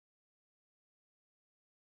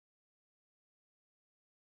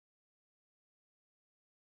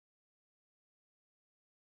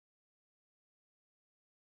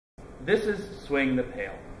this is swing the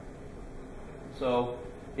pail. So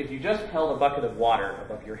if you just held a bucket of water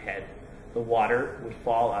above your head, the water would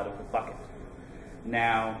fall out of the bucket.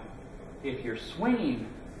 Now, if you're swinging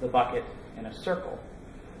the bucket in a circle,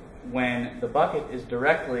 when the bucket is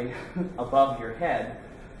directly above your head,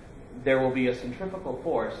 there will be a centrifugal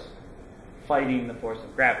force fighting the force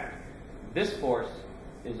of gravity. This force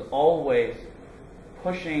is always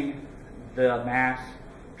pushing the mass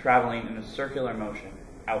traveling in a circular motion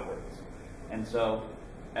outwards. And so,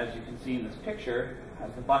 as you can see in this picture,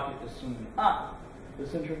 as the bucket is swinging up, the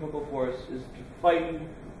centrifugal force is fighting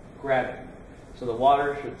gravity. So the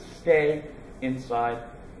water should stay inside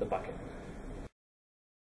the bucket.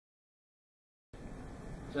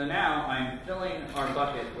 So now I'm filling our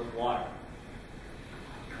bucket with water.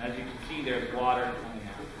 As you can see, there's water coming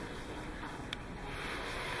out.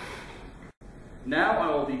 Now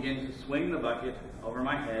I will begin to swing the bucket over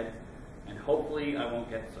my head, and hopefully I won't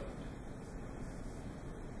get soaked.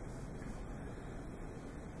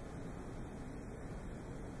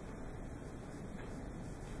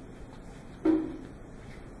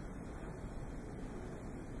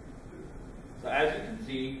 So as you can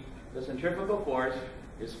see, the centrifugal force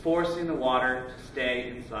is forcing the water to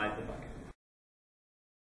stay inside the bucket.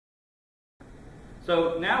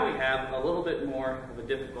 So now we have a little bit more of a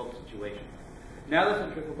difficult situation. Now the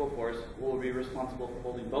centrifugal force will be responsible for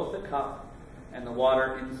holding both the cup and the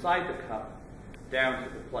water inside the cup down to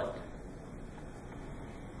the plate.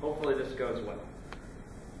 Hopefully this goes well.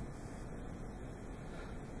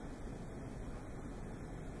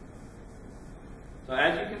 So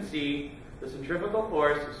as you can see, the centrifugal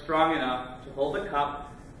force is strong enough to hold the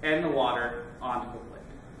cup and the water onto the plate.